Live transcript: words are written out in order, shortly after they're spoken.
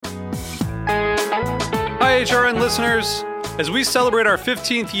HRN listeners. As we celebrate our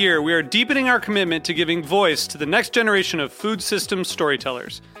 15th year, we are deepening our commitment to giving voice to the next generation of food systems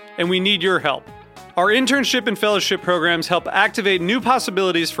storytellers, and we need your help. Our internship and fellowship programs help activate new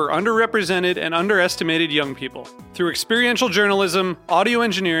possibilities for underrepresented and underestimated young people through experiential journalism, audio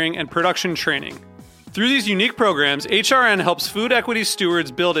engineering, and production training. Through these unique programs, HRN helps food equity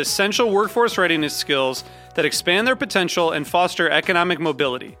stewards build essential workforce readiness skills that expand their potential and foster economic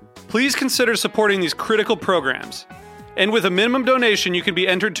mobility. Please consider supporting these critical programs. And with a minimum donation, you can be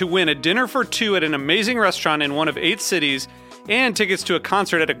entered to win a dinner for two at an amazing restaurant in one of 8 cities and tickets to a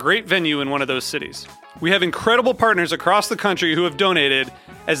concert at a great venue in one of those cities. We have incredible partners across the country who have donated,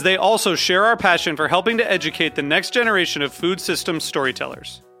 as they also share our passion for helping to educate the next generation of food systems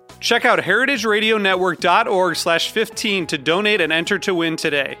storytellers. Check out heritageradionetwork.org/15 to donate and enter to win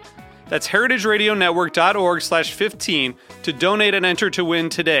today. That's heritageradionetwork.org/15 to donate and enter to win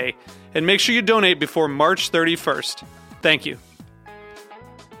today. And make sure you donate before March 31st. Thank you.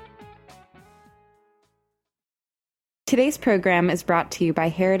 Today's program is brought to you by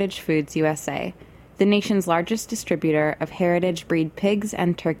Heritage Foods USA, the nation's largest distributor of heritage breed pigs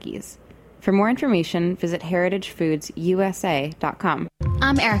and turkeys. For more information, visit heritagefoodsusa.com.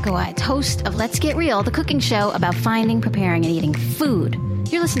 I'm Erica Wides, host of Let's Get Real, the cooking show about finding, preparing, and eating food.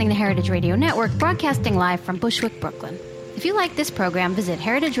 You're listening to Heritage Radio Network, broadcasting live from Bushwick, Brooklyn. If you like this program, visit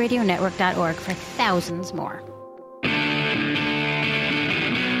heritageradionetwork.org for thousands more.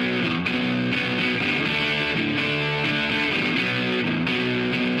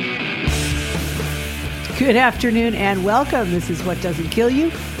 Good afternoon and welcome. This is What Doesn't Kill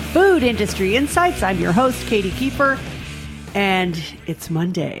You, Food Industry Insights. I'm your host, Katie Kiefer, and it's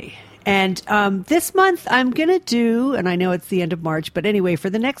Monday. And this month I'm going to do, and I know it's the end of March, but anyway,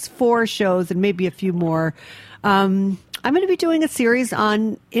 for the next 4 shows and maybe a few more, I'm going to be doing a series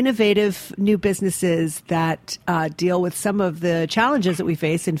on innovative new businesses that deal with some of the challenges that we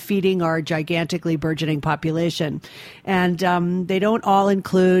face in feeding our gigantically burgeoning population. And they don't all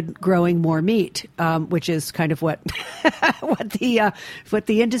include growing more meat, which is kind of what what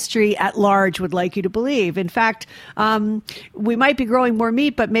the industry at large would like you to believe. In fact, we might be growing more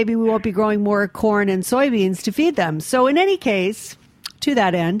meat, but maybe we won't be growing more corn and soybeans to feed them. So in any case, to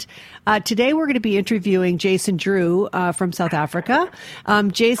that end, today we're going to be interviewing Jason Drew from South Africa.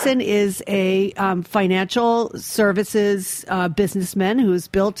 Jason is a financial services businessman who's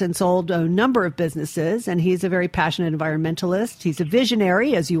built and sold a number of businesses, and he's a very passionate environmentalist. He's a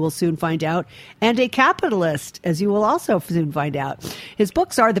visionary, as you will soon find out, and a capitalist, as you will also soon find out. His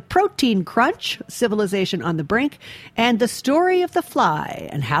books are The Protein Crunch, Civilization on the Brink, and The Story of the Fly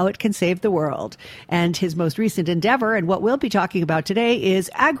and How It Can Save the World. And his most recent endeavor, and what we'll be talking about today,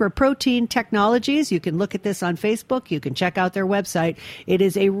 is AgroProtein Technologies. You can look at this on Facebook. You can check out their website. It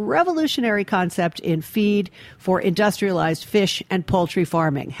is a revolutionary concept in feed for industrialized fish and poultry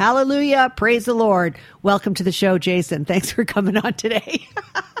farming. Hallelujah. Praise the Lord. Welcome to the show, Jason. Thanks for coming on today.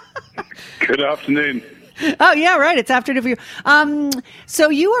 Good afternoon. Oh, yeah, right. It's afternoon for you. So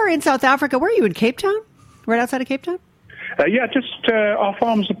you are in South Africa. Where are you, in Cape Town? Right outside of Cape Town? Yeah, just our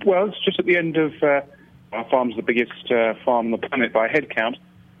farm's, well, it's just at the end of... Our farm's the biggest farm on the planet by head count.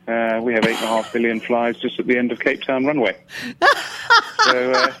 We have 8.5 billion flies just at the end of Cape Town runway.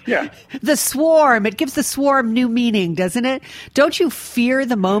 So, yeah. The swarm. It gives the swarm new meaning, doesn't it? Don't you fear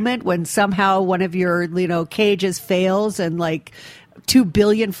the moment when somehow one of your, cages fails and 2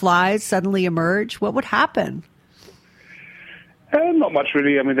 billion flies suddenly emerge? What would happen? Not much,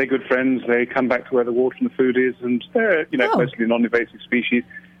 really. I mean, they're good friends. They come back to where the water and the food is, and they're, mostly non-invasive species.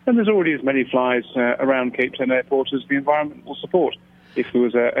 And there's already as many flies around Cape Town Airport as the environment will support. If there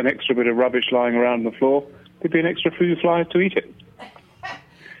was an extra bit of rubbish lying around the floor, there'd be an extra few flies to eat it.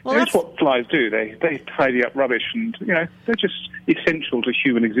 Well, that's what flies do. They tidy up rubbish, and they're just essential to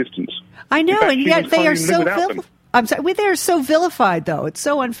human existence. I know, and yet they are so they are so vilified, though. It's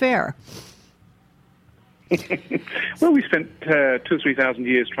so unfair. Well, we spent 2,000 or 3,000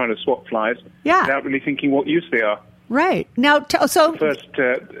 years trying to swat flies without really thinking what use they are. Right. Now,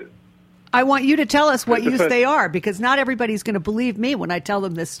 I want you to tell us what use they are, because not everybody's going to believe me when I tell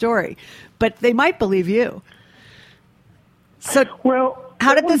them this story, but they might believe you. So,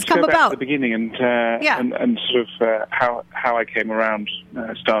 how did this come about? At the beginning, and sort of how I came around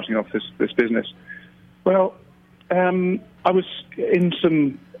starting off this business. Well, I was in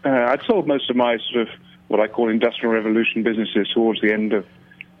some. I'd sold most of my sort of what I call industrial revolution businesses towards the end of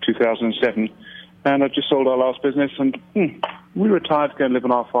 2007. And I just sold our last business, and we retired to go and live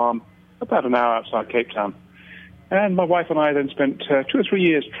on our farm about an hour outside Cape Town. And my wife and I then spent 2 or 3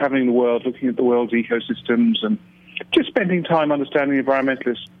 years traveling the world, looking at the world's ecosystems and just spending time understanding the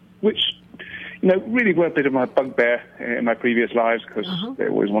environmentalists, which, really were a bit of my bugbear in my previous lives because they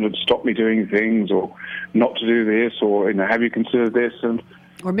always wanted to stop me doing things or not to do this or, have you considered this?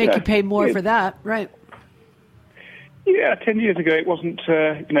 Or make you pay more for that, right? Yeah, 10 years ago it wasn't,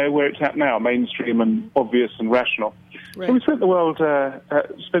 where it's at now, mainstream and obvious and rational. Right. So we spent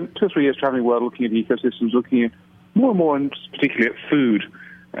spent 2 or 3 years traveling the world looking at ecosystems, looking at more and more, and particularly at food.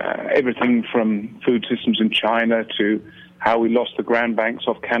 Everything from food systems in China to how we lost the Grand Banks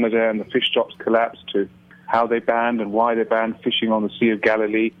off Canada and the fish stocks collapsed to how they banned and why they banned fishing on the Sea of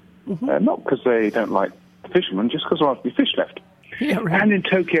Galilee. Not because they don't like the fishermen, just because there aren't any fish left. Yeah, right. And in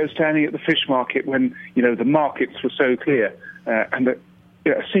Tokyo, standing at the fish market when, the markets were so clear and a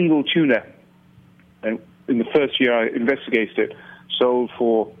single tuna, in the first year I investigated it, sold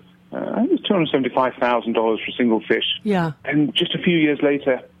for I think it was $275,000 for a single fish. Yeah. And just a few years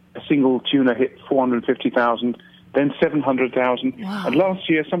later, a single tuna hit $450,000, then $700,000. Wow. And last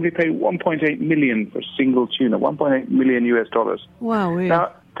year, somebody paid $1.8 million for a single tuna, $1.8 million US. Wow. Yeah.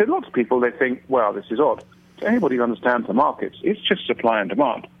 Now, to lots of people, they think, well, this is odd. To anybody who understands the markets, it's just supply and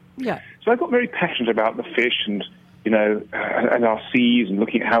demand. Yeah. So I got very passionate about the fish and, and our seas and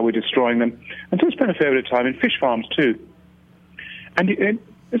looking at how we're destroying them. And so I spent a fair bit of time in fish farms too. And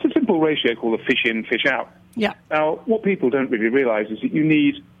it's a simple ratio called the fish in, fish out. Yeah. Now, what people don't really realize is that you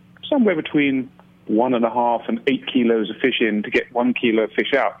need somewhere between 1.5 and 8 kilos of fish in to get 1 kilo of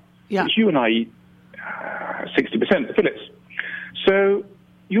fish out. Yeah. Which you and I eat 60% of fillets. So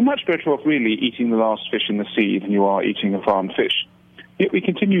you're much better off really eating the last fish in the sea than you are eating a farmed fish. Yet we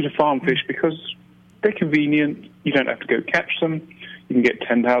continue to farm fish because they're convenient. You don't have to go catch them. You can get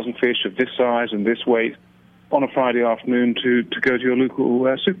 10,000 fish of this size and this weight on a Friday afternoon to go to your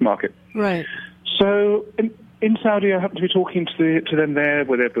local supermarket. Right. So in Saudi, I happened to be talking to them there,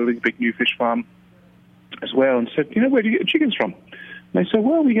 where they're building a big new fish farm as well, and said, where do you get chickens from? And they said,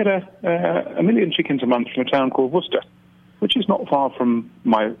 well, we get a million chickens a month from a town called Worcester, which is not far from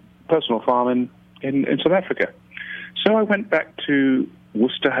my personal farm in South Africa. So I went back to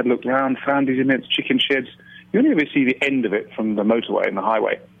Worcester, had looked around, found these immense chicken sheds. You only ever see the end of it from the motorway and the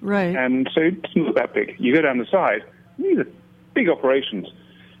highway. Right. And so it doesn't look that big. You go down the side, these are big operations.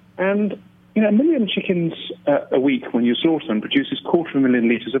 And, a million chickens a week, when you slaughter them, produces 250,000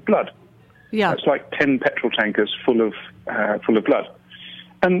 litres of blood. Yeah. That's like 10 petrol tankers full of blood.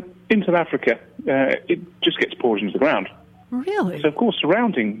 And in South Africa, it just gets poured into the ground. Really? So, of course,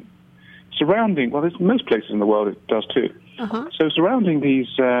 surrounding, well, there's most places in the world it does too. So surrounding these...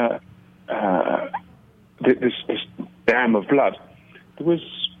 This dam of blood, there was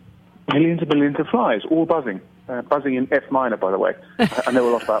millions and millions of flies, all buzzing in F minor, by the way. I know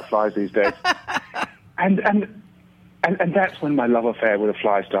a lot about flies these days. And that's when my love affair with a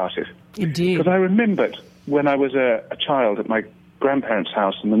fly started. Indeed. Because I remembered when I was a child at my grandparents'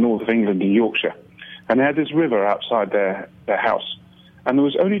 house in the north of England in Yorkshire, and they had this river outside their house, and there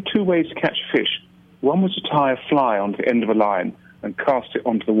was only 2 ways to catch fish. One was to tie a fly onto the end of a line and cast it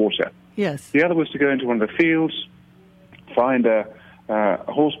onto the water. Yes. The other was to go into one of the fields, find a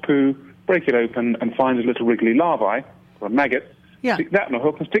horse poo, break it open, and find a little wriggly larvae, or a maggot, stick that in a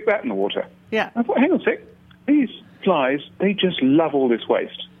hook and stick that in the water. Yeah. I thought, hang on a sec, these flies, they just love all this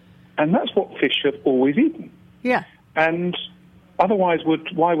waste. And that's what fish have always eaten. Yeah. And otherwise,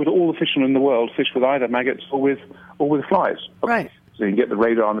 why would all the fishermen in the world fish with either maggots or with flies? Right. So you can get the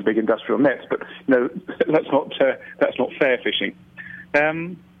radar and the big industrial nets, but that's not fair fishing.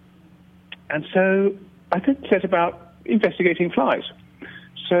 And so I then set about investigating flies.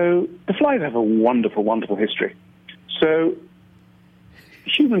 So the flies have a wonderful, wonderful history. So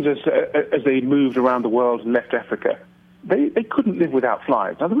humans, as they moved around the world and left Africa, they couldn't live without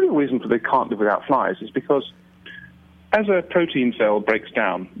flies. Now, the real reason for they can't live without flies is because as a protein cell breaks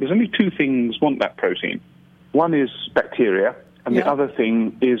down, there's only 2 things want that protein. One is bacteria, and the other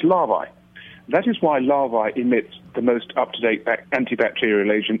thing is larvae. That is why larvae emit the most up-to-date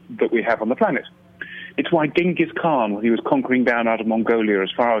antibacterial agent that we have on the planet. It's why Genghis Khan, when he was conquering down out of Mongolia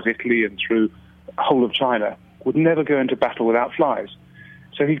as far as Italy and through the whole of China, would never go into battle without flies.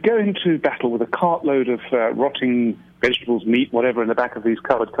 So he'd go into battle with a cartload of rotting vegetables, meat, whatever, in the back of these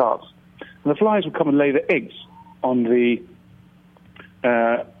covered carts. And the flies would come and lay their eggs on the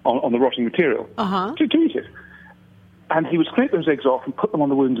rotting material to eat it. And he would scrape those eggs off and put them on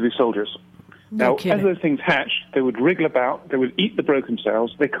the wounds of his soldiers. Now, as those things hatch, they would wriggle about, they would eat the broken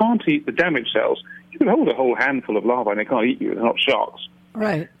cells, they can't eat the damaged cells. You can hold a whole handful of larvae and they can't eat you, they're not sharks.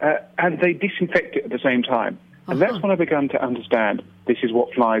 Right. And they disinfect it at the same time. And that's when I began to understand this is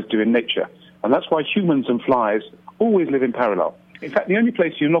what flies do in nature. And that's why humans and flies always live in parallel. In fact, the only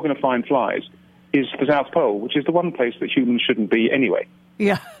place you're not going to find flies is the South Pole, which is the one place that humans shouldn't be anyway.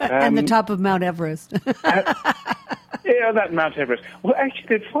 Yeah, and the top of Mount Everest. Yeah, that Mount Everest. Well, actually,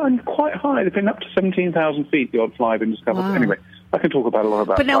 they've flown quite high. They've been up to 17,000 feet, the odd fly been discovered. Wow. Anyway, I can talk about a lot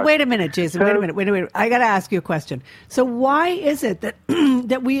about But now, flies. wait a minute, Jason. Wait a minute. I got to ask you a question. So why is it that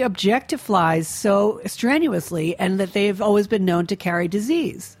that we object to flies so strenuously and that they've always been known to carry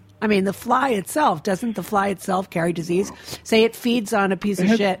disease? I mean, the fly itself, doesn't the fly itself carry disease? Say it feeds on a piece of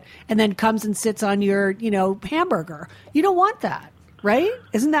shit and then comes and sits on your, hamburger. You don't want that, right?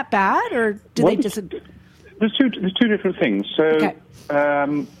 Isn't that bad? Or do they just... There's two different things. So, Okay.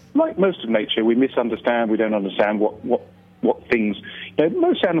 Like most of nature, we misunderstand, we don't understand what things...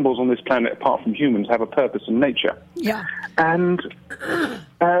 most animals on this planet, apart from humans, have a purpose in nature. Yeah. And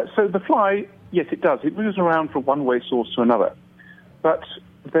so the fly, yes, it does. It moves around from one waste source to another. But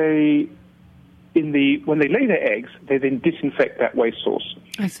when they lay their eggs, they then disinfect that waste source.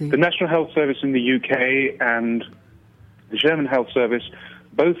 I see. The National Health Service in the UK and the German Health Service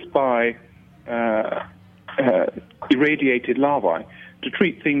both buy irradiated larvae to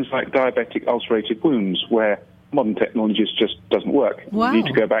treat things like diabetic ulcerated wounds where modern technology just doesn't work. Wow. You need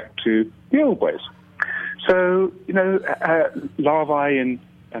to go back to the old ways. So, larvae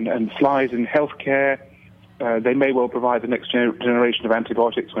and flies in healthcare, they may well provide the next generation of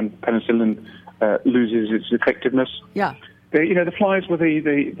antibiotics when penicillin loses its effectiveness. Yeah. The flies were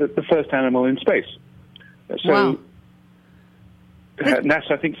the first animal in space. So Wow.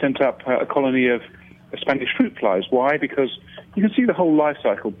 NASA, I think, sent up a colony of Spanish fruit flies. Why? Because you can see the whole life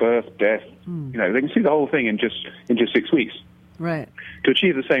cycle, birth, death. They can see the whole thing in just 6 weeks. Right. To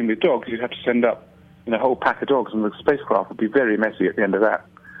achieve the same with dogs, you'd have to send up a whole pack of dogs, and the spacecraft would be very messy at the end of that.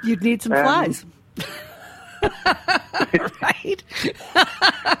 You'd need some flies. Right?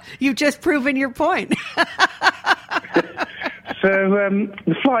 You've just proven your point. So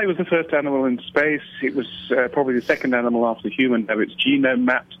the fly was the first animal in space. It was probably the second animal after the human to have its genome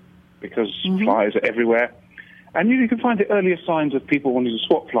mapped, because flies are everywhere. And you can find the earliest signs of people wanting to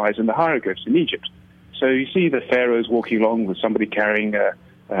swap flies in the hieroglyphs in Egypt. So you see the pharaohs walking along with somebody carrying a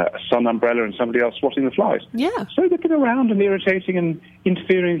sun umbrella and somebody else swatting the flies. Yeah. So they've been around and irritating and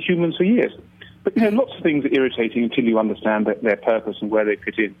interfering with humans for years. But, lots of things are irritating until you understand their purpose and where they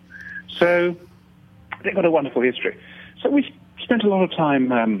fit in. So they've got a wonderful history. So we spent a lot of time,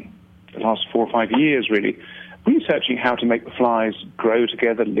 the last 4 or 5 years really, researching how to make the flies grow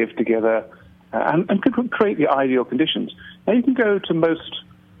together, live together, and could create the ideal conditions. Now, you can go to most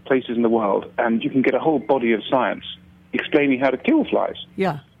places in the world and you can get a whole body of science explaining how to kill flies.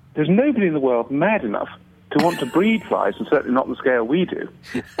 Yeah. There's nobody in the world mad enough to want to breed flies, and certainly not on the scale we do.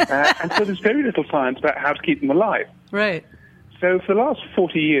 And so there's very little science about how to keep them alive. Right. So for the last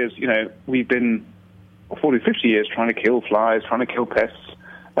 40 years, we've been, 40, 50 years, trying to kill flies, trying to kill pests.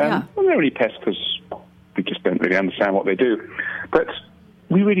 Yeah. Well, they're really pests because we just don't really understand what they do. But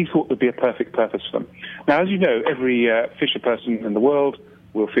we really thought there'd be a perfect purpose for them. Now, as you know, every fisher person in the world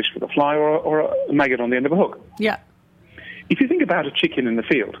will fish with a fly or a maggot on the end of a hook. Yeah. If you think about a chicken in the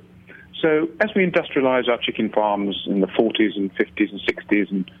field, so as we industrialized our chicken farms in the 40s and 50s and 60s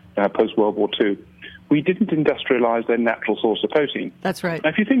and post-World War II, we didn't industrialize their natural source of protein. That's right. Now,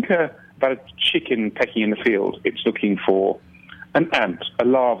 if you think about a chicken pecking in the field, it's looking for an ant, a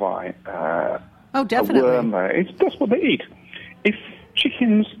larvae, definitely. a worm. That's what they eat. If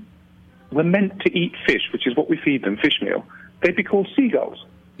chickens were meant to eat fish, which is what we feed them, fish meal, they'd be called seagulls.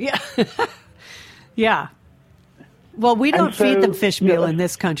 Yeah. Yeah. Well, we don't feed them fish meal in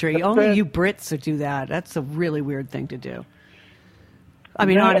this country. Only you Brits do that. That's a really weird thing to do. I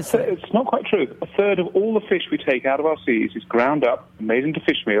mean, honestly. It's not quite true. A third of all the fish we take out of our seas is ground up and made into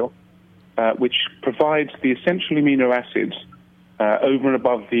fish meal, which provides the essential amino acids over and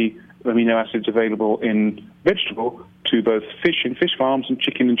above the amino acids available in vegetable to both fish in fish farms and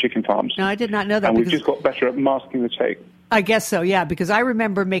chicken in chicken farms. No, I did not know that. And we've just got better at masking the take. I guess so, yeah, because I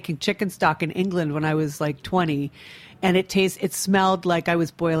remember making chicken stock in England when I was like 20, and it smelled like I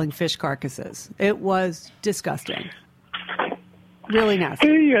was boiling fish carcasses. It was disgusting. Really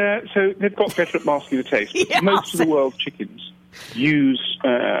nasty. So they've got better at masking the taste. Yeah, most of the world's chickens use...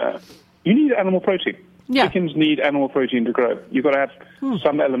 you need animal protein. Yeah. Chickens need animal protein to grow. You've got to have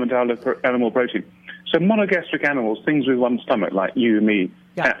some element out of animal protein. So monogastric animals, things with one stomach, like you and me,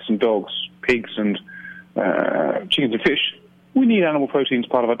 cats and dogs, pigs and chickens and fish, we need animal protein as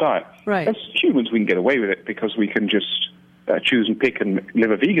part of our diet. Right. As humans, we can get away with it because we can just choose and pick and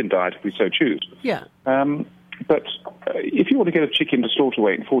live a vegan diet if we so choose. Yeah. But if you want to get a chicken to slaughter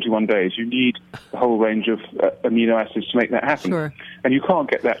weight in 41 days, you need a whole range of amino acids to make that happen. Sure. And you can't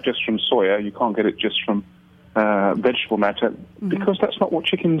get that just from soya. You can't get it just from vegetable matter because that's not what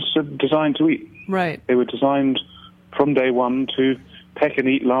chickens are designed to eat. Right. They were designed from day one to peck and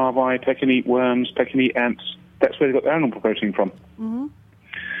eat larvae, peck and eat worms, peck and eat ants. That's where they got their animal protein from. Mm-hmm.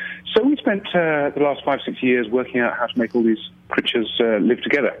 So we spent the last 5-6 years working out how to make all these creatures live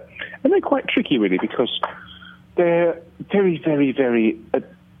together. And they're quite tricky, really, because they're very, very, very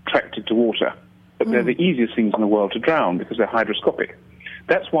attracted to water. But they're the easiest things in the world to drown because they're hygroscopic.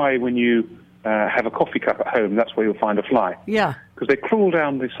 That's why when you have a coffee cup at home, that's where you'll find a fly. Yeah. Because they crawl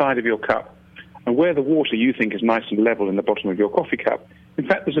down the side of your cup, and where the water you think is nice and level in the bottom of your coffee cup, in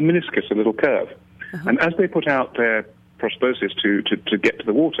fact, there's a meniscus, a little curve. Uh-huh. And as they put out their proboscis to get to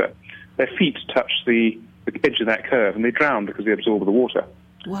the water, their feet touch the edge of that curve, and they drown because they absorb the water.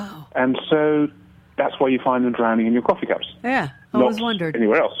 Wow. And so that's why you find them drowning in your coffee cups. Yeah, I always wondered.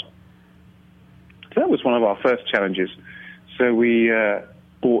 Anywhere else. So that was one of our first challenges. So we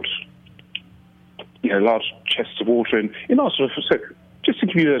bought large chests of water in our sort of, so just to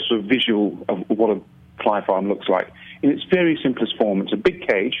give you a sort of visual of what a fly farm looks like. In its very simplest form, it's a big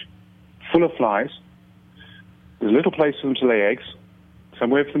cage full of flies. There's a little place for them to lay eggs,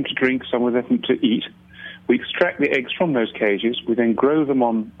 somewhere for them to drink, somewhere for them to eat. We extract the eggs from those cages. We then grow them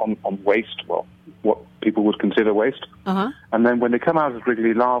on waste, well, what people would consider waste. Uh-huh. And then when they come out as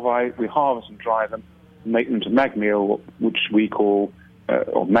wriggly larvae, we harvest and dry them and make them to mag meal, which we call,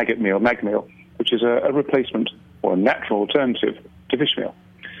 or maggot meal, which is a replacement or a natural alternative to fish meal.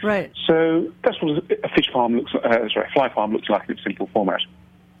 Right. So that's what a fly farm looks like in its simple format.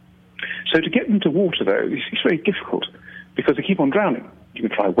 So to get them to water, though, it's very difficult because they keep on drowning. You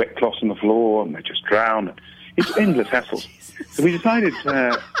can try wet cloths on the floor and they just drown. It's endless hassle. So we decided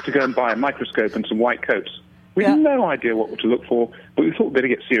to go and buy a microscope and some white coats. We had no idea what to look for, but we thought we'd better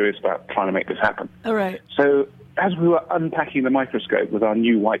get serious about trying to make this happen. All right. So as we were unpacking the microscope with our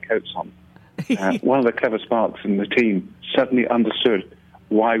new white coats on, one of the clever sparks in the team suddenly understood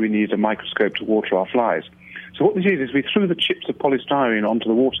why we needed a microscope to water our flies. So what we did is we threw the chips of polystyrene onto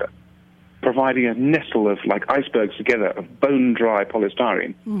the water, providing a nestle of, like icebergs together, of bone-dry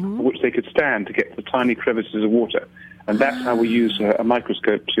polystyrene, which they could stand to get to the tiny crevices of water. And that's how we use a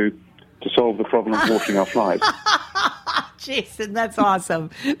microscope to solve the problem of watering our flies. Jason, that's awesome.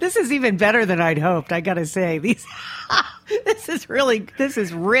 This is even better than I'd hoped, I got to say. This is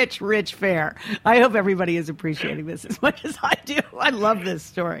rich fare. I hope everybody is appreciating this as much as I do. I love this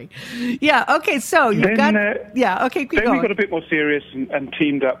story. Yeah, okay, so keep going. Then we got a bit more serious and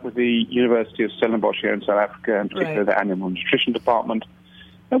teamed up with the University of Stellenbosch here in South Africa, and particularly the Animal Nutrition Department.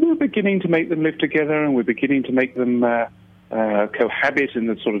 And we were beginning to make them live together, and we're beginning to make them cohabit in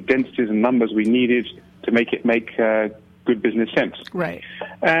the sort of densities and numbers we needed to make it make good business sense. Right.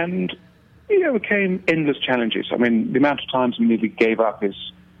 And it came endless challenges. I mean, the amount of times we nearly gave up is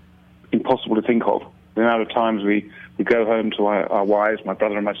impossible to think of. The amount of times we go home to our wives, my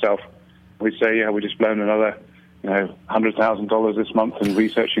brother and myself, we say, we just blown another, $100,000 this month in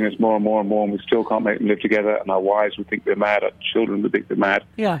researching this more and more and more, and we still can't make them live together. And our wives would think they're mad, our children would think they're mad.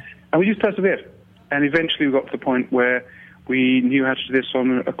 Yeah. And we just persevered. And eventually we got to the point where we knew how to do this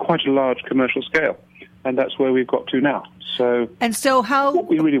on quite a large commercial scale. And that's where we've got to now. So what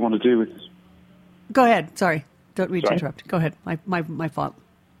we really want to do is... Go ahead. Sorry. Don't mean to interrupt. Go ahead. My fault.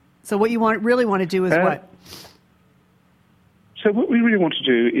 So what you really want to do is what? So what we really want to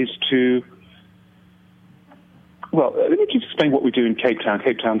do is to... Well, let me just explain what we do in Cape Town.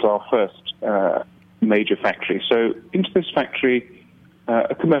 Cape Town's our first major factory. So into this factory,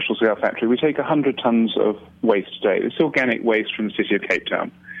 a commercial scale factory, we take 100 tons of waste a day. It's organic waste from the city of Cape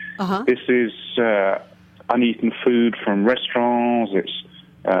Town. Uh-huh. This is uneaten food from restaurants. It's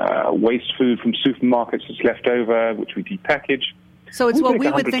waste food from supermarkets that's left over, which we depackage. So it's what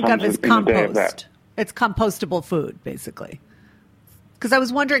we would think of as compost. It's compostable food, basically. Because I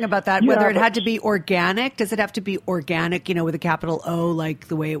was wondering about that, whether it had to be organic. Does it have to be organic, with a capital O, like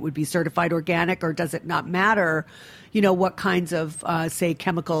the way it would be certified organic, or does it not matter, what kinds of, say,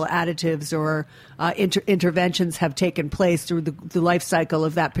 chemical additives or interventions have taken place through the life cycle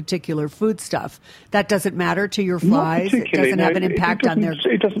of that particular foodstuff? That doesn't matter to your flies? It doesn't have an impact on their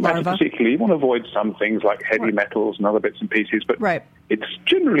It doesn't larvae? matter particularly. You want to avoid some things like heavy metals and other bits and pieces, but it's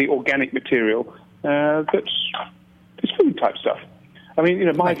generally organic material that's food type stuff. I mean,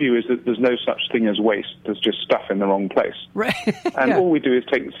 my view is that there's no such thing as waste. There's just stuff in the wrong place. Right. And all we do is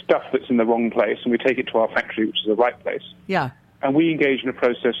take the stuff that's in the wrong place and we take it to our factory, which is the right place. Yeah. And we engage in a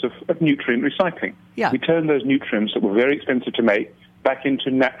process of nutrient recycling. Yeah. We turn those nutrients that were very expensive to make back into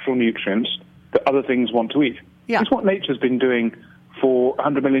natural nutrients that other things want to eat. Yeah. It's what nature's been doing for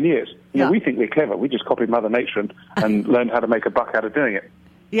 100 million years. We think we're clever. We just copied Mother Nature and learned how to make a buck out of doing it.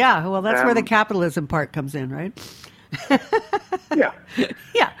 Yeah, well, that's where the capitalism part comes in, right? Yeah.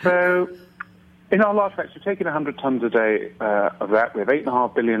 Yeah. So In our large factory, we're taking 100 tons a day of that. We have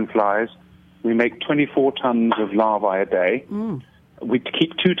 8.5 billion flies. We make 24 tons of larvae a day. We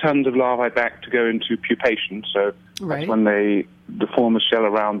keep 2 tons of larvae back to go into pupation. So that's when they form a shell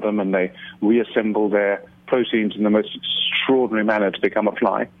around them and they reassemble their proteins in the most extraordinary manner to become a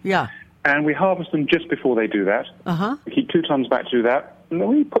fly. Yeah. And we harvest them just before they do that. We keep 2 tons back to do that. And then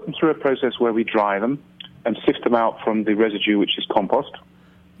we put them through a process where we dry them and sift them out from the residue, which is compost.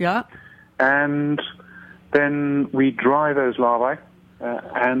 Yeah. And then we dry those larvae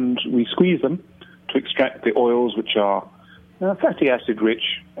and we squeeze them to extract the oils, which are fatty acid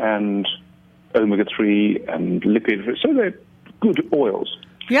rich and omega-3 and lipid rich. So they're good oils.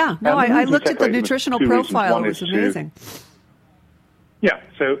 Yeah. No, I looked at the nutritional profile. It was amazing.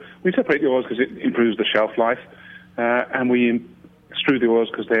 So we separate the oils because it improves the shelf life, and we extrude the oils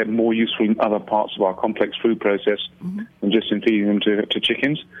because they're more useful in other parts of our complex food process than just in feeding them to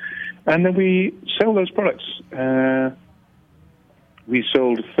chickens. And then we sell those products. We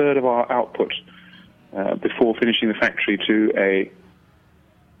sold a third of our output before finishing the factory to a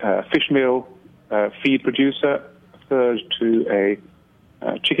fish meal feed producer, a third to a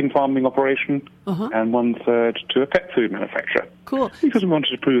chicken farming operation, and 1/3 to a pet food manufacturer. Cool. Because we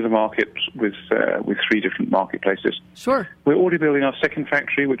wanted to prove the market with 3 different marketplaces. Sure. We're already building our second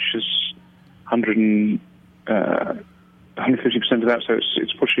factory, which is 150% of that, so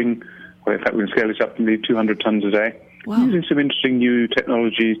it's pushing. Well, in fact, we can scale this up to 200 tons a day. Wow. Using some interesting new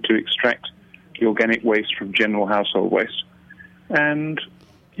technology to extract the organic waste from general household waste. And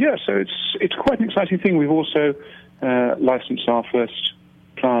so it's quite an exciting thing. We've also licensed our first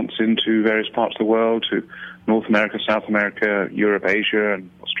plants into various parts of the world, to North America, South America, Europe, Asia, and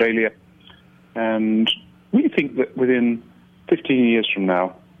Australia. And we think that within 15 years from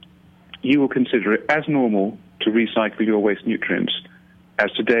now, you will consider it as normal to recycle your waste nutrients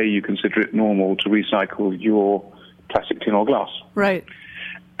as today you consider it normal to recycle your plastic, tin, or glass. Right.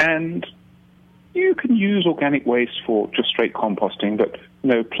 And you can use organic waste for just straight composting, but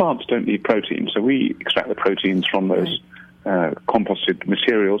plants don't need protein, so we extract the proteins from those composted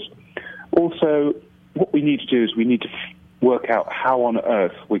materials. Also, what we need to do is we need to work out how on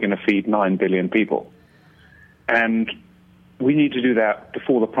earth we're going to feed 9 billion people. And we need to do that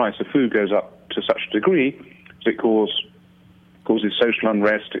before the price of food goes up to such a degree that it causes social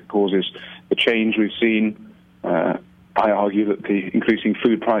unrest, it causes the change we've seen. I argue that the increasing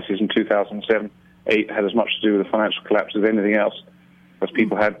food prices in 2007-8 had as much to do with the financial collapse as anything else, because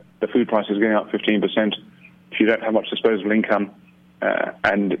people had the food prices going up 15%. If you don't have much disposable income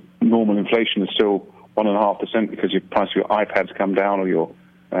and normal inflation is still 1.5% because your price of your iPad's come down or your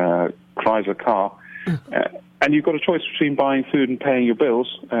Chrysler car, and you've got a choice between buying food and paying your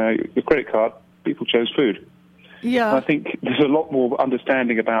bills, your credit card, people chose food. Yeah. And I think there's a lot more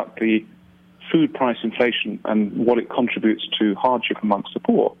understanding about the food price inflation and what it contributes to hardship amongst the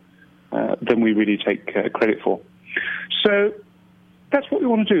poor than we really take credit for. So that's what we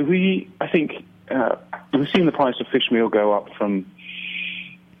want to do. I think we've seen the price of fish meal go up from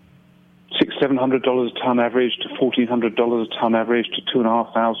 $600-700 a ton average to $1,400 a ton average to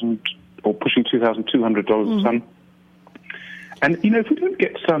 $2,500 or pushing $2,200 a ton. And if we don't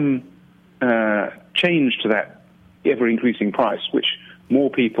get some change to that ever-increasing price, which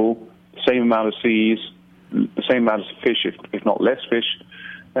more people, same amount of seas, the same amount of fish, if not less fish,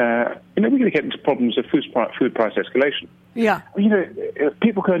 we're going to get into problems of food price escalation. Yeah.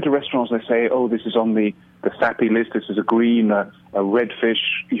 People go into restaurants and they say, "Oh, this is on the sappy list. This is a green, a red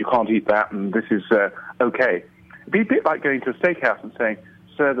fish. You can't eat that, and this is okay." It'd be a bit like going to a steakhouse and saying,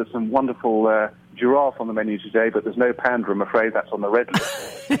 "Sir, there's some wonderful giraffe on the menu today, but there's no panda. I'm afraid that's on the red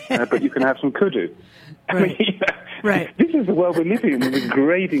list. But you can have some kudu." Right. Right. This is the world we're living in. We're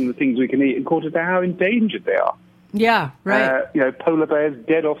grading the things we can eat according to how endangered they are. Yeah, right. Polar bears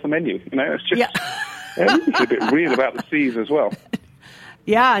dead off the menu. It's just we need to be a bit real about the seas as well.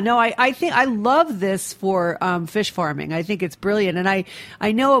 Yeah, no, I think I love this for fish farming. I think it's brilliant. And I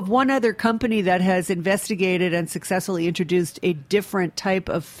know of one other company that has investigated and successfully introduced a different type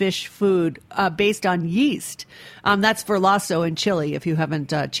of fish food based on yeast. That's for Lasso in Chile, if you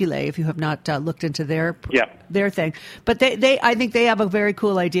haven't not looked into their thing. But I think they have a very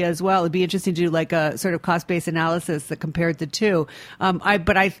cool idea as well. It'd be interesting to do like a sort of cost-based analysis that compared the two. I'm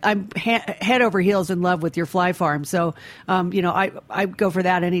head over heels in love with your fly farm. So, I go for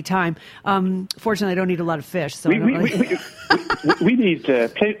that anytime. Fortunately, I don't eat a lot of fish, so we need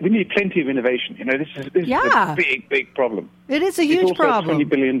plenty of innovation. This is a big problem. It is a huge problem. It's also a $20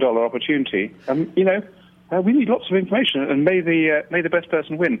 billion opportunity. we need lots of information, and may the best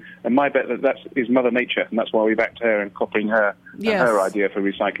person win. And my bet that is Mother Nature, and that's why we backed her and copying her her idea for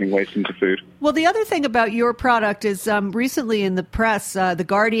recycling waste into food. Well, the other thing about your product is recently in the press, The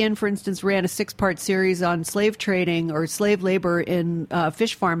Guardian, for instance, ran a 6-part series on slave trading or slave labor in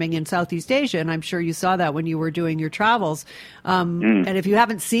fish farming in Southeast Asia, and I'm sure you saw that when you were doing your travels. And if you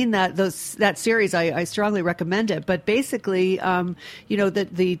haven't seen that series, I strongly recommend it. But basically,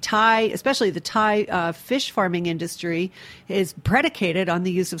 the Thai, especially the Thai fish farming industry, is predicated on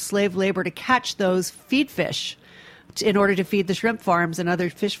the use of slave labor to catch those feed fish in order to feed the shrimp farms and other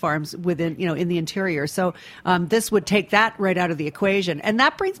fish farms within, in the interior. So this would take that right out of the equation. And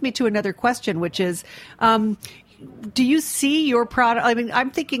that brings me to another question, which is, do you see your product? I mean, I'm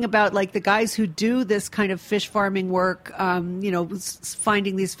thinking about like the guys who do this kind of fish farming work,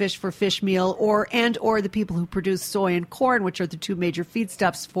 finding these fish for fish meal, or the people who produce soy and corn, which are the two major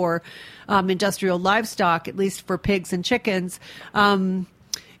feedstuffs for industrial livestock, at least for pigs and chickens.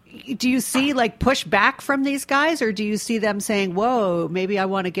 Do you see like pushback from these guys, or do you see them saying, whoa, maybe I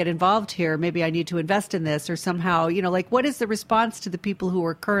want to get involved here, maybe I need to invest in this, or somehow, what is the response to the people who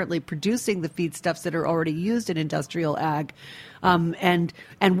are currently producing the feedstuffs that are already used in industrial ag? And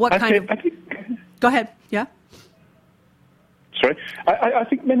what kind of... Go ahead. Yeah? Sorry. I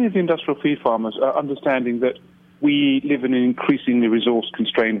think many of the industrial feed farmers are understanding that we live in an increasingly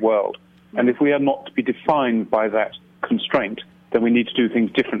resource-constrained world. And if we are not to be defined by that constraint, then we need to do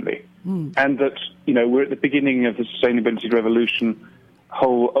things differently. And that, we're at the beginning of the sustainability revolution.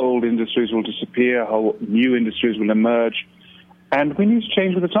 Whole old industries will disappear, whole new industries will emerge, and we need to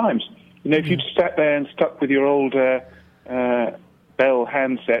change with the times. If you'd sat there and stuck with your old Bell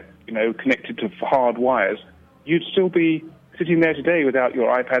handset, connected to hard wires, you'd still be sitting there today without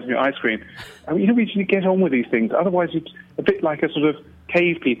your iPad and your ice cream. I mean, we need to get on with these things. Otherwise, it's a bit like a sort of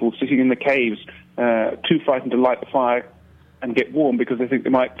cave people sitting in the caves, too frightened to light the fire and get warm because they think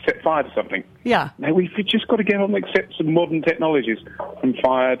they might set fire to something. Yeah. Now, we've just got to get on and accept some modern technologies, from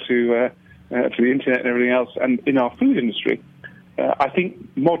fire to the internet and everything else. And in our food industry, I think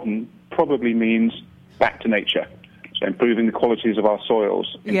modern probably means back to nature. So improving the qualities of our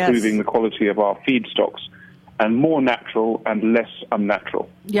soils, improving the quality of our feedstocks, and more natural and less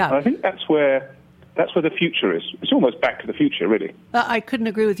unnatural. Yeah. And I think that's where the future is. It's almost back to the future, really. I couldn't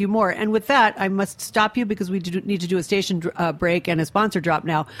agree with you more. And with that, I must stop you because we need to do a station break and a sponsor drop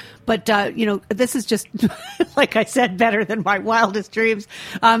now. But, this is just, like I said, better than my wildest dreams.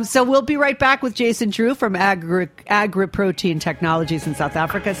 So we'll be right back with Jason Drew from Agri-Protein Technologies in South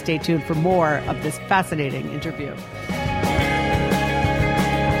Africa. Stay tuned for more of this fascinating interview.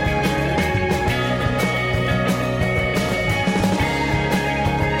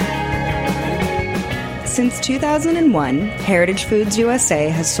 Since 2001, Heritage Foods USA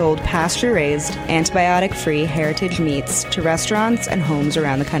has sold pasture-raised, antibiotic-free heritage meats to restaurants and homes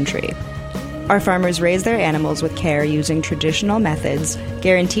around the country. Our farmers raise their animals with care using traditional methods,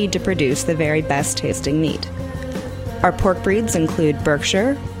 guaranteed to produce the very best-tasting meat. Our pork breeds include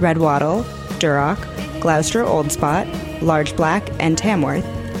Berkshire, Red Wattle, Duroc, Gloucester Old Spot, Large Black, and Tamworth,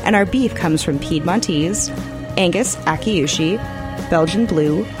 and our beef comes from Piedmontese, Angus Akiyushi, Belgian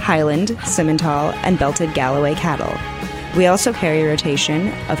Blue, Highland, Simmental, and Belted Galloway cattle. We also carry a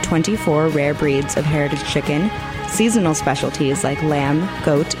rotation of 24 rare breeds of heritage chicken, seasonal specialties like lamb,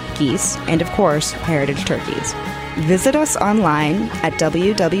 goat, geese, and of course, heritage turkeys. Visit us online at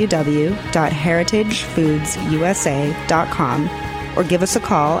www.heritagefoodsusa.com or give us a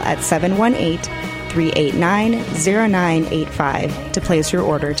call at 718-389-0985 to place your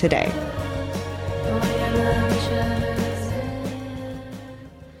order today.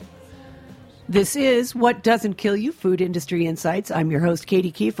 This is What Doesn't Kill You, Food Industry Insights. I'm your host,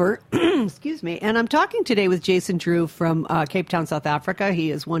 Katie Kiefer. Excuse me. And I'm talking today with Jason Drew from Cape Town, South Africa.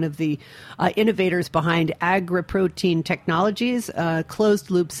 He is one of the innovators behind Agri-Protein Technologies, a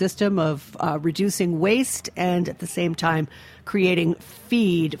closed-loop system of reducing waste and at the same time creating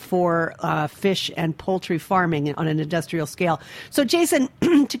feed for fish and poultry farming on an industrial scale. So, Jason,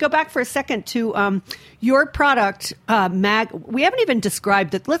 to go back for a second to your product, Mag, we haven't even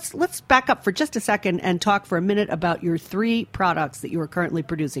described it. Let's back up for just a second and talk for a minute about your three products that you are currently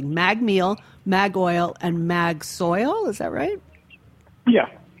producing: Mag Meal, Mag Oil, and Mag Soil. Is that right? Yeah.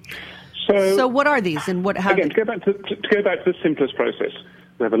 So what are these, and what? How again, to go back to the simplest process,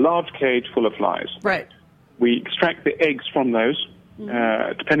 we have a large cage full of flies. Right. We extract the eggs from those.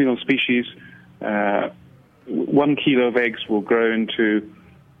 Depending on species, 1 kilo of eggs will grow into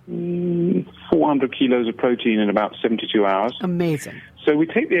 400 kilos of protein in about 72 hours. Amazing. So we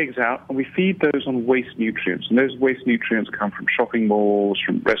take the eggs out and we feed those on waste nutrients. And those waste nutrients come from shopping malls,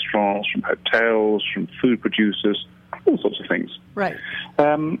 from restaurants, from hotels, from food producers, all sorts of things. Right.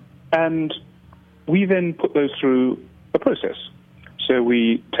 And we then put those through a process. So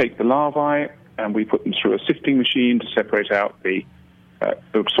we take the larvae and we put them through a sifting machine to separate out the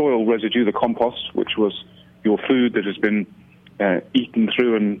soil residue, the compost, which was your food that has been eaten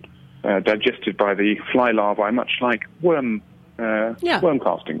through and digested by the fly larvae, much like worm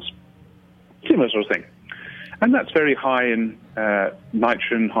castings. Similar sort of thing. And that's very high in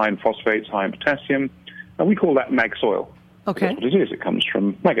nitrogen, high in phosphates, high in potassium, and we call that mag soil. Okay. That's what it is. It comes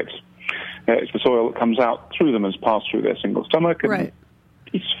from maggots. It's the soil that comes out through them as passed through their single stomach. And right.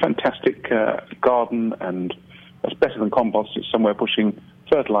 It's fantastic garden, and it's better than compost. It's somewhere pushing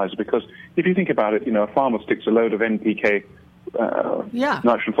fertilizer, because if you think about it, a farmer sticks a load of NPK,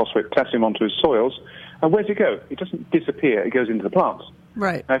 nitrogen, phosphate, potassium onto his soils, and where does it go? It doesn't disappear. It goes into the plants.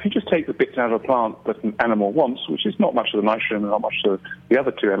 Right. Now, if you just take the bits out of a plant that an animal wants, which is not much of the nitrogen and not much of the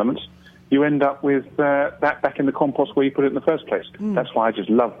other two elements, you end up with that back in the compost where you put it in the first place. That's why I just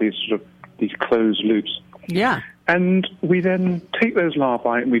love these closed loops. Yeah. And we then take those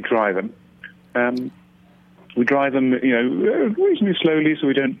larvae and we dry them. We dry them, reasonably slowly so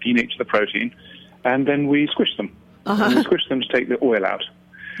we don't denature the protein, and then we squish them. And we squish them to take the oil out.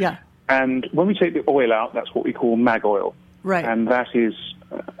 Yeah. And when we take the oil out, that's what we call mag oil. Right. And that is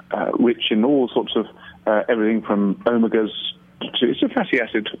rich in all sorts of everything from omegas to, it's a fatty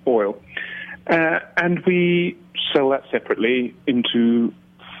acid oil. And we sell that separately into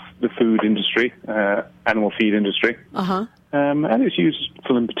the food industry, animal feed industry. And it's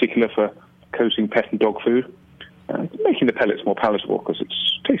useful in particular for coating pet and dog food, making the pellets more palatable because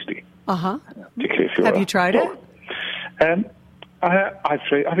it's tasty. Particularly if you're Have you tried dog. it?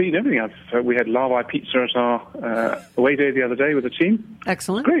 I've eaten everything. We had larvae pizza at our away day the other day with the team.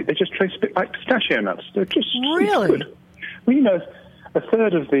 Excellent. Great. They just taste a bit like pistachio nuts. They're just really good. Well, a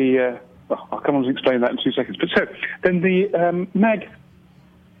third of the... I'll come on to explain that in 2 seconds. But so, then the mag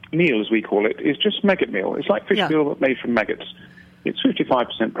meal, as we call it, is just maggot meal. It's like fish meal but made from maggots. It's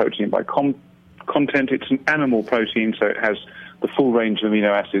 55% protein by content. It's an animal protein, so it has the full range of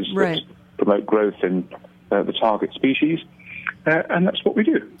amino acids that promote growth in the target species. And that's what we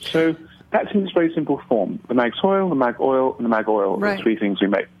do. So that's in its very simple form. The mag soil, the mag oil, and the mag oil are the three things we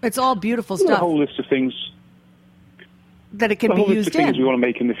make. It's all beautiful There's stuff. a whole list of things that it can be used in. Things we want to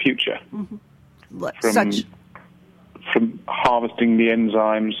make in the future. From harvesting the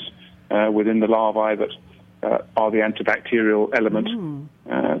enzymes within the larvae that are the antibacterial element,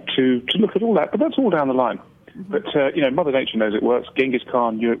 to look at all that. But that's all down the line. But, Mother Nature knows it works. Genghis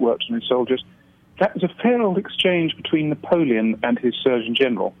Khan knew it worked on his soldiers. That was a fair old exchange between Napoleon and his Surgeon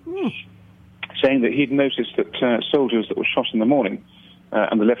General, saying that he'd noticed that soldiers that were shot in the morning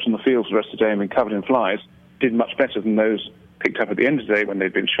and were left on the field for the rest of the day and been covered in flies did much better than those picked up at the end of the day when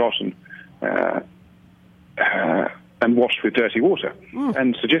they'd been shot and washed with dirty water,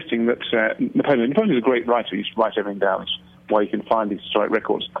 and suggesting that Napoleon's a great writer. He used to write everything down. It's why you can find these historic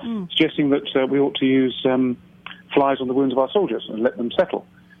records, suggesting that we ought to use flies on the wounds of our soldiers and let them settle.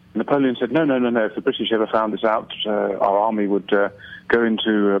 Napoleon said, no. If the British ever found this out, our army would go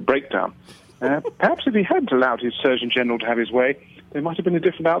into breakdown. Perhaps if he had allowed his Surgeon General to have his way, there might have been a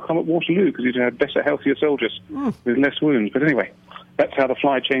different outcome at Waterloo, because he'd had better, healthier soldiers with less wounds. But anyway, that's how the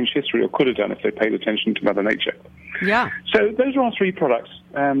fly changed history, or could have done if they paid attention to Mother Nature. Yeah. So those are our three products.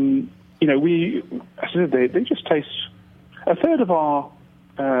 They just taste. A third of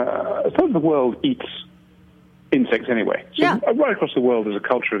the world eats insects anyway. So right across the world there's a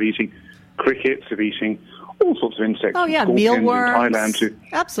culture of eating crickets, of eating all sorts of insects. Oh, yeah, mealworms. In Thailand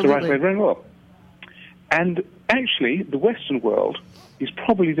Absolutely. To right away very well. And actually, the Western world is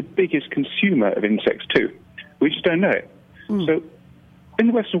probably the biggest consumer of insects too. We just don't know it. So in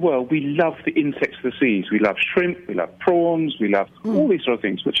the Western world, we love the insects of the seas. We love shrimp, we love prawns, we love all these sort of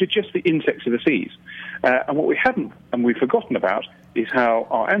things, which are just the insects of the seas. And what we haven't and we've forgotten about is how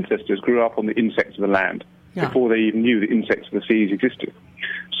our ancestors grew up on the insects of the land before they even knew the insects of the seas existed.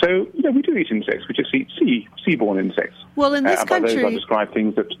 So, we do eat insects. We just eat seaborne insects. Well, in this country... By those I describe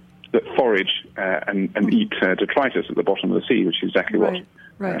things that forage and eat detritus at the bottom of the sea, which is exactly what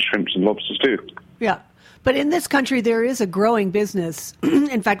shrimps and lobsters do. Yeah. But in this country, there is a growing business.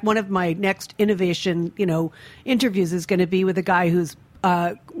 In fact, one of my next innovation, interviews is going to be with a guy who's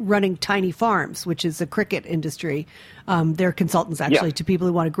running tiny farms, which is a cricket industry. They're consultants, actually, to people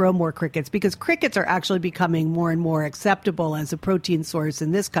who want to grow more crickets, because crickets are actually becoming more and more acceptable as a protein source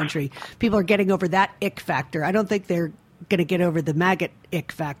in this country. People are getting over that ick factor. I don't think they're going to get over the maggot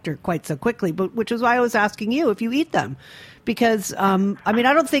ick factor quite so quickly, but which is why I was asking you if you eat them. Because, I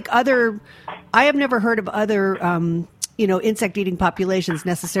don't think I have never heard of other, insect eating populations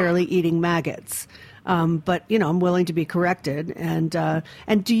necessarily eating maggots. But I'm willing to be corrected. And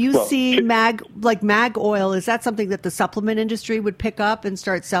do you see mag oil? Is that something that the supplement industry would pick up and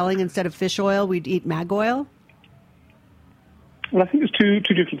start selling instead of fish oil? We'd eat mag oil. Well, I think there's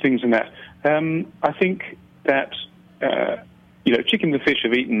two different things in that. I think that chicken and fish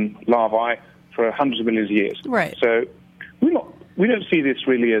have eaten larvae for hundreds of millions of years. Right. So we don't see this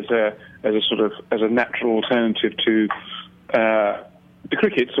really as a natural alternative to the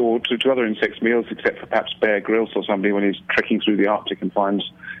crickets or to other insects' meals, except for perhaps Bear Grylls or somebody when he's trekking through the Arctic and finds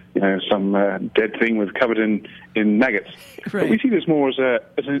some dead thing covered in maggots. Right. But we see this more as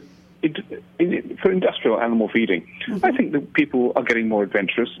for industrial animal feeding. Mm-hmm. I think that people are getting more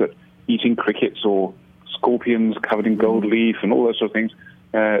adventurous, that eating crickets or scorpions covered in gold leaf and all those sort of things,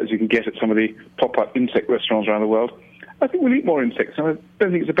 as you can get at some of the pop-up insect restaurants around the world. I think we'll eat more insects, and I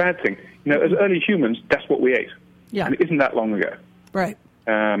don't think it's a bad thing. As early humans, that's what we ate. Yeah. And it isn't that long ago. Right.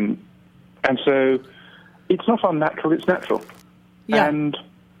 And so it's not unnatural, it's natural. Yeah. And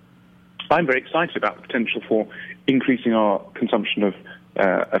I'm very excited about the potential for increasing our consumption of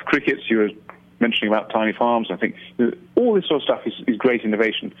crickets. You were mentioning about tiny farms. I think all this sort of stuff is great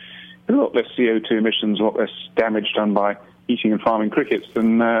innovation. There's a lot less CO2 emissions, a lot less damage done by eating and farming crickets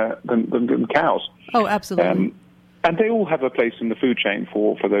than cows. Oh, absolutely. And they all have a place in the food chain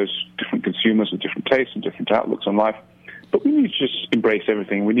for those different consumers with different tastes and different outlooks on life. But we need to just embrace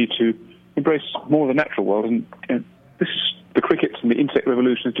everything. We need to embrace more of the natural world. And this is the crickets and the insect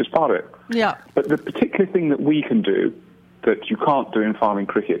revolution is just part of it. Yeah. But the particular thing that we can do that you can't do in farming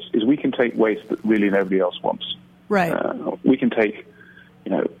crickets is we can take waste that really nobody else wants. Right. We can take,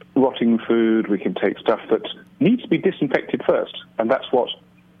 rotting food. We can take stuff that needs to be disinfected first. And that's what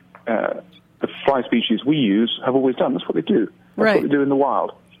the fly species we use have always done. That's what they do. That's what they do in the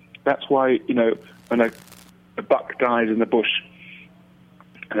wild. That's why, when a buck dies in the bush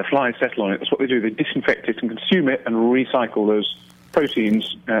and the flies settle on it, that's what they do. They disinfect it and consume it and recycle those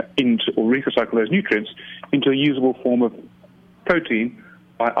proteins recycle those nutrients into a usable form of protein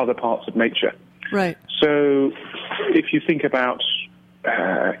by other parts of nature. Right. So if you think about,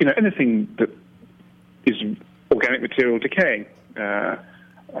 anything that is organic material decaying,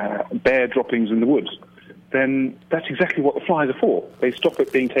 bare droppings in the woods, then that's exactly what the flies are for. They stop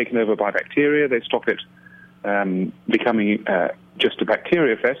it being taken over by bacteria. They stop it becoming just a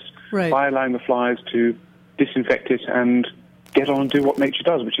bacteria fest by allowing the flies to disinfect it and get on and do what nature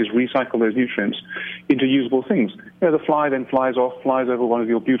does, which is recycle those nutrients into usable things. The fly then flies over one of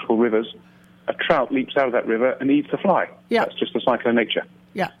your beautiful rivers. A trout leaps out of that river and eats the fly. Yeah. That's just the cycle of nature.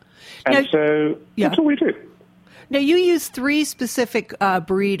 Yeah. And that's all we do. Now, you use 3 specific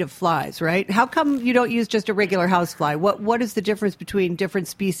breed of flies, right? How come you don't use just a regular housefly? What is the difference between different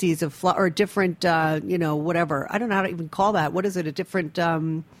species of fly or different, whatever? I don't know how to even call that. What is it? A different,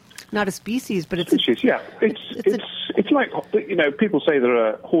 not a species, but it's species. Yeah, it's like people say there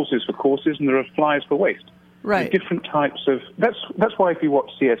are horses for courses and there are flies for waste. Right. There are different types of. That's why if you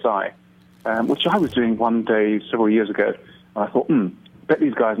watch CSI, which I was doing one day several years ago, I thought, bet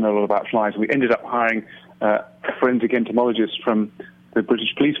these guys know a lot about flies. We ended up hiring a forensic entomologist from the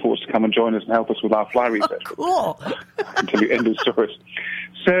British police force to come and join us and help us with our fly research. Oh, cool. Until the end of the stories.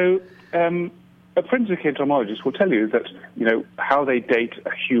 So a forensic entomologist will tell you that, how they date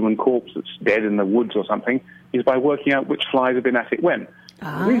a human corpse that's dead in the woods or something is by working out which flies have been at it when.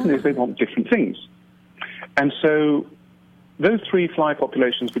 The reason is they want different things. And so those 3 fly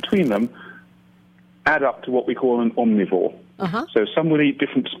populations between them add up to what we call an omnivore. Uh-huh. So some will eat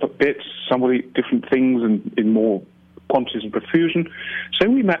different bits, some will eat different things in more quantities and profusion. So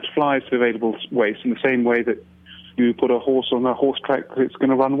we match flies to available waste in the same way that you put a horse on a horse track that it's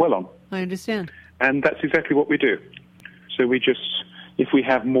going to run well on. I understand. And that's exactly what we do. So if we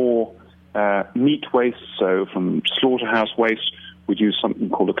have more meat waste, so from slaughterhouse waste, we'd use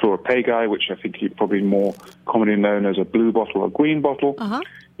something called a chloropagae, which I think is probably more commonly known as a blue bottle or green bottle. Uh-huh.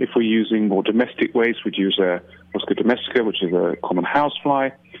 If we're using more domestic waste, we'd use a Rosca domestica, which is a common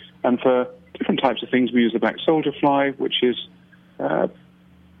housefly. And for different types of things, we use the black soldier fly, which is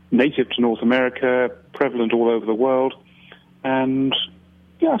native to North America, prevalent all over the world. And,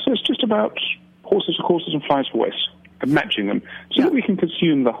 so it's just about horses for courses and flies for waste, and matching them so that we can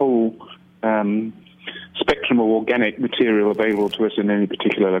consume the whole spectrum of organic material available to us in any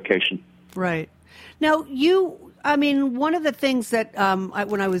particular location. Right. Now, one of the things that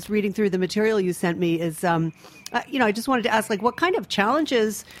when I was reading through the material you sent me is, I just wanted to ask, what kind of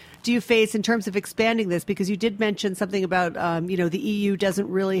challenges do you face in terms of expanding this? Because you did mention something about, the EU doesn't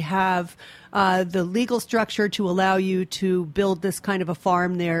really have the legal structure to allow you to build this kind of a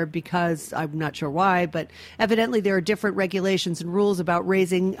farm there, because I'm not sure why, but evidently there are different regulations and rules about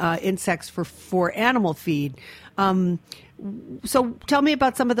raising insects for animal feed. So tell me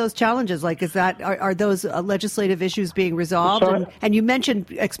about some of those challenges. Like, are those legislative issues being resolved? And you mentioned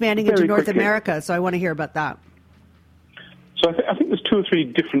expanding into North America, so I want to hear about that. So I think there's 2 or 3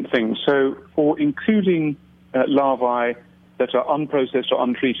 different things. So for including larvae that are unprocessed or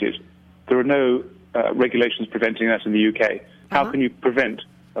untreated, there are no regulations preventing that in the UK. How can you prevent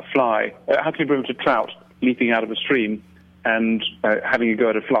a fly? How can you prevent a trout leaping out of a stream and having a go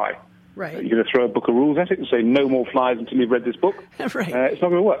at a fly? Right. You're going to throw a book of rules at it and say, no more flies until you've read this book? Right. It's not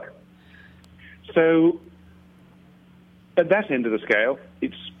going to work. So at that end of the scale,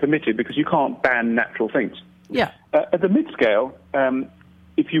 it's permitted because you can't ban natural things. Yeah. At the mid-scale,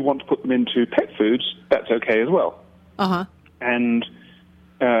 if you want to put them into pet foods, that's okay as well. Uh-huh. And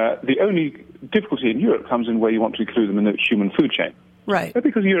the only difficulty in Europe comes in where you want to include them in the human food chain. Right. But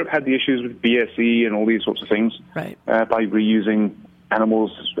because Europe had the issues with BSE and all these sorts of things, right. By reusing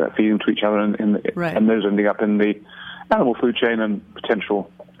animals, feeding to each other, and those ending up in the animal food chain and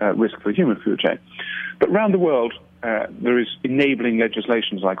potential risk for the human food chain. But around the world, there is enabling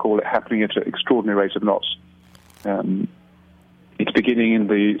legislation, as I call it, happening at an extraordinary rate of knots. It's beginning in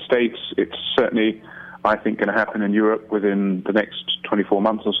the States. It's certainly, I think, going to happen in Europe within the next 24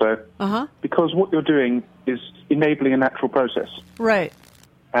 months or so. Uh-huh. Because what you're doing is enabling a natural process. Right.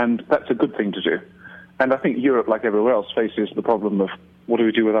 And that's a good thing to do. And I think Europe, like everywhere else, faces the problem of what do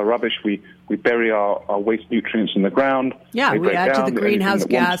we do with our rubbish? We bury our waste nutrients in the ground. Yeah, we add to the greenhouse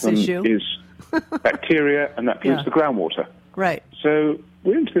gas issue. Is bacteria, and that pollutes the groundwater. Right. So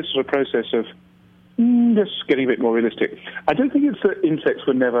we're into this sort of process of just getting a bit more realistic. I don't think it's that insects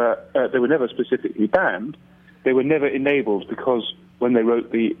were never specifically banned. They were never enabled because when they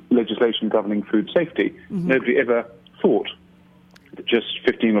wrote the legislation governing food safety, nobody ever thought that just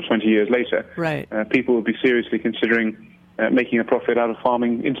 15 or 20 years later, people would be seriously considering making a profit out of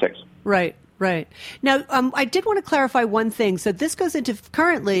farming insects. Right. Right. Now, I did want to clarify one thing. So this goes into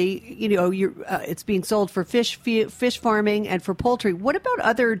currently, it's being sold for fish farming and for poultry. What about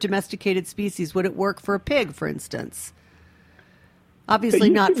other domesticated species? Would it work for a pig, for instance? Obviously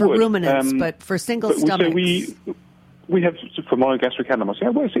not for ruminants, but for single stomachs. So we have, for monogastric animals,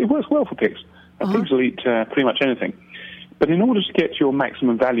 it works well for pigs. Pigs will eat pretty much anything. But in order to get your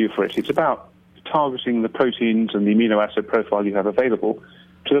maximum value for it, it's about targeting the proteins and the amino acid profile you have available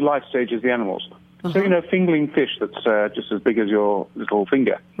to the life stages of the animals. So, fingering fish that's just as big as your little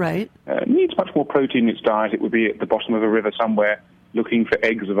finger needs much more protein in its diet. It would be at the bottom of a river somewhere looking for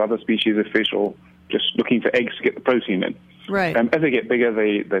eggs of other species of fish or just looking for eggs to get the protein in. Right. As they get bigger,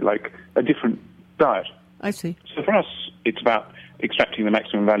 they like a different diet. I see. So for us, it's about extracting the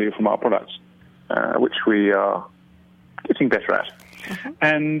maximum value from our products, which we are getting better at.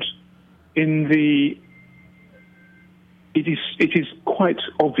 And it is quite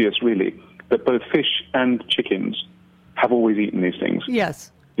obvious, really, that both fish and chickens have always eaten these things.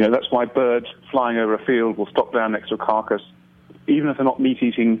 Yes. That's why birds flying over a field will stop down next to a carcass, even if they're not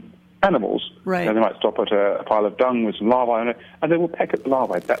meat-eating animals. Right. They might stop at a pile of dung with some larvae on it, and they will peck at the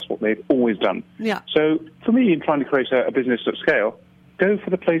larvae. That's what they've always done. Yeah. So for me, in trying to create a business at scale, go for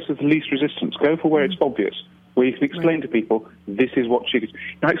the place of the least resistance. Go for where it's obvious, where you can explain to people, this is what chickens...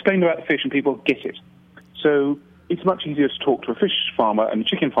 Now, I explain about the fish and people get it. So it's much easier to talk to a fish farmer and a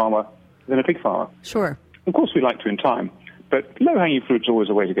chicken farmer than a pig farmer. Sure. Of course, we like to in time, but low-hanging fruit's always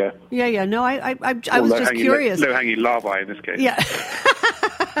a way to go. Yeah. No, I was just curious. Low-hanging larvae in this case. Yeah.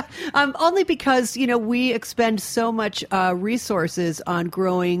 Only because, we expend so much resources on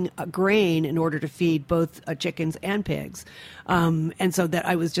growing grain in order to feed both chickens and pigs. And so that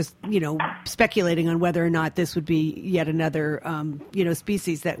I was just, speculating on whether or not this would be yet another,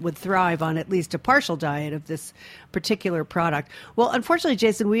 species that would thrive on at least a partial diet of this particular product. Well, unfortunately,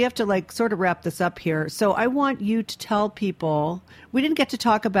 Jason, we have to sort of wrap this up here. So I want you to tell people, we didn't get to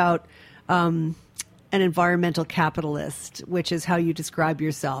talk about an environmental capitalist, which is how you describe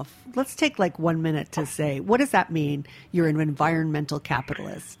yourself. Let's take 1 minute to say, what does that mean? You're an environmental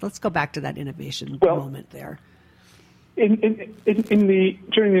capitalist. Let's go back to that innovation moment there. During the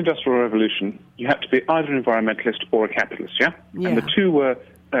Industrial Revolution, you had to be either an environmentalist or a capitalist, yeah? And the two were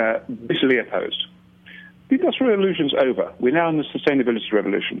bitterly opposed. The Industrial Revolution's over. We're now in the sustainability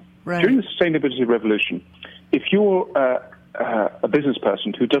revolution. Right. During the sustainability revolution, if you're a business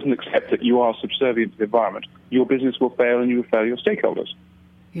person who doesn't accept that you are subservient to the environment, your business will fail and you will fail your stakeholders.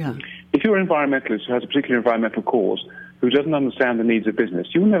 Yeah. If you're an environmentalist who has a particular environmental cause, who doesn't understand the needs of business,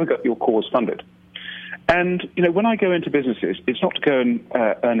 you will never get your cause funded. And, when I go into businesses, it's not to go and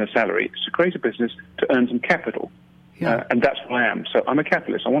earn a salary. It's to create a business to earn some capital. Yeah. And that's what I am. So I'm a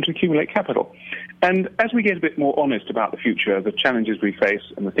capitalist. I want to accumulate capital. And as we get a bit more honest about the future, the challenges we face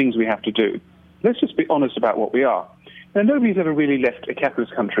and the things we have to do, let's just be honest about what we are. Now, nobody's ever really left a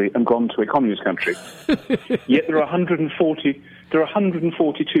capitalist country and gone to a communist country. Yet there are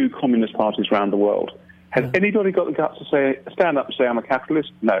 142 communist parties around the world. Has anybody got the guts to stand up and say, I'm a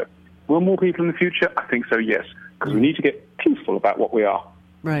capitalist? No. Will more people in the future? I think so, yes. Because we need to get truthful about what we are.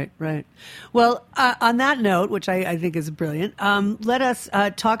 Right. Well, on that note, which I think is brilliant, let us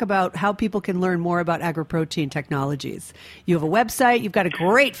talk about how people can learn more about AgroProtein technologies. You have a website. You've got a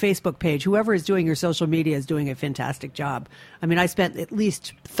great Facebook page. Whoever is doing your social media is doing a fantastic job. I mean, I spent at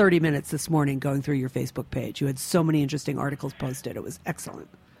least 30 minutes this morning going through your Facebook page. You had so many interesting articles posted. It was excellent.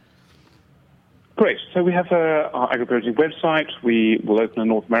 Great. So we have our AgroProtein website. We will open a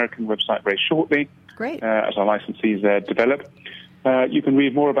North American website very shortly. Great. As our licensees develop. You can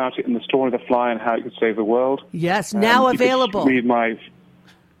read more about it in The Story of the Fly and How It Could Save the World. Yes, now available. Read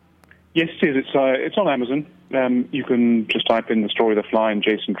Yes, it is. It's on Amazon. You can just type in The Story of the Fly and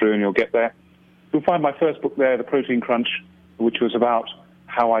Jason Drew and you'll get there. You'll find my first book there, The Protein Crunch, which was about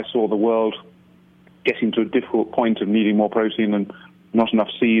how I saw the world getting to a difficult point of needing more protein and not enough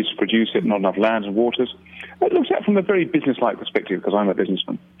seas to produce it, not enough land and waters. It looks at it from a very business-like perspective because I'm a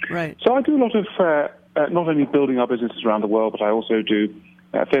businessman. Right. So I do a lot of not only building our businesses around the world, but I also do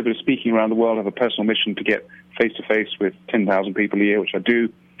a fair bit of speaking around the world. I have a personal mission to get face-to-face with 10,000 people a year, which I do.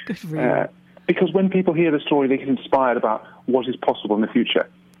 Good for you. Because when people hear the story, they get inspired about what is possible in the future.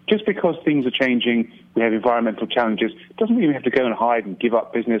 Just because things are changing, we have environmental challenges, doesn't mean we have to go and hide and give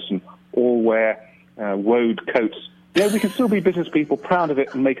up business and all wear woad coats. We can still be business people, proud of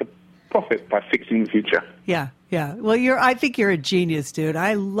it, and make a profit by fixing the future. Yeah. Well, I think you're a genius, dude.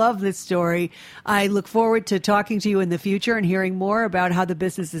 I love this story. I look forward to talking to you in the future and hearing more about how the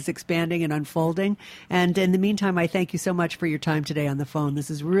business is expanding and unfolding. And in the meantime, I thank you so much for your time today on the phone. This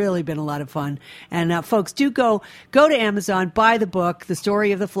has really been a lot of fun. And folks, do go to Amazon, buy the book, The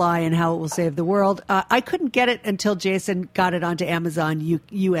Story of the Fly and How It Will Save the World. I couldn't get it until Jason got it onto Amazon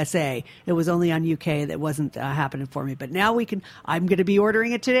USA. It was only on UK that wasn't happening for me. But now I'm going to be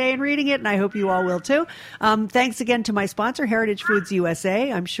ordering it today and reading it, and I hope you all will too. Thanks again to my sponsor, Heritage Foods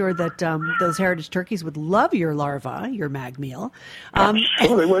USA. I'm sure that those Heritage turkeys would love your larva, your mag meal.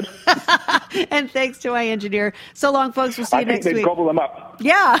 Sure they would. And thanks to my engineer. So long, folks. We'll see you next week. I think they'd gobble them up.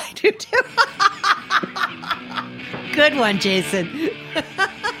 Yeah, I do too. Good one, Jason.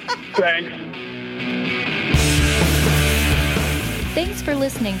 Thanks. Thanks for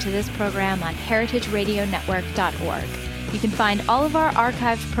listening to this program on heritageradionetwork.org. You can find all of our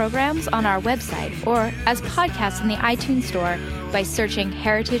archived programs on our website or as podcasts in the iTunes Store by searching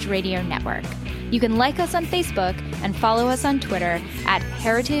Heritage Radio Network. You can like us on Facebook and follow us on Twitter at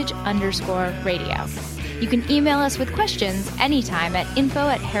heritage_radio. You can email us with questions anytime at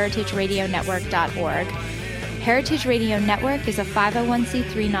info@heritageradionetwork.org. Heritage Radio Network is a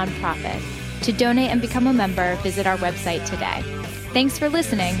 501c3 nonprofit. To donate and become a member, visit our website today. Thanks for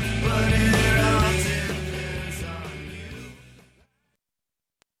listening.